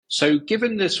So,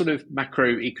 given the sort of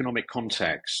macroeconomic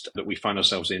context that we find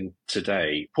ourselves in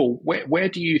today, Paul, where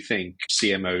do you think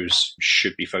CMOs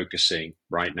should be focusing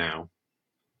right now?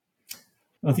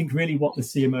 I think really what the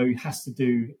CMO has to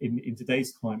do in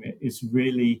today's climate is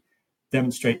really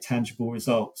demonstrate tangible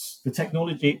results. The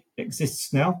technology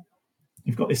exists now.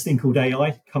 You've got this thing called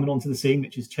AI coming onto the scene,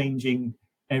 which is changing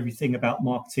everything about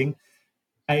marketing.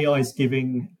 AI is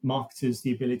giving marketers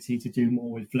the ability to do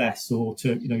more with less, or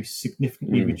to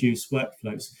significantly reduce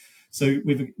workflows. So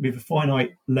with a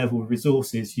finite level of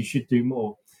resources, you should do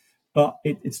more. But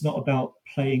it's not about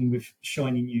playing with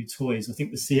shiny new toys. I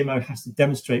think the CMO has to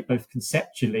demonstrate both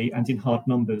conceptually and in hard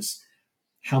numbers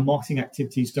how marketing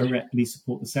activities directly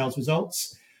support the sales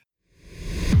results.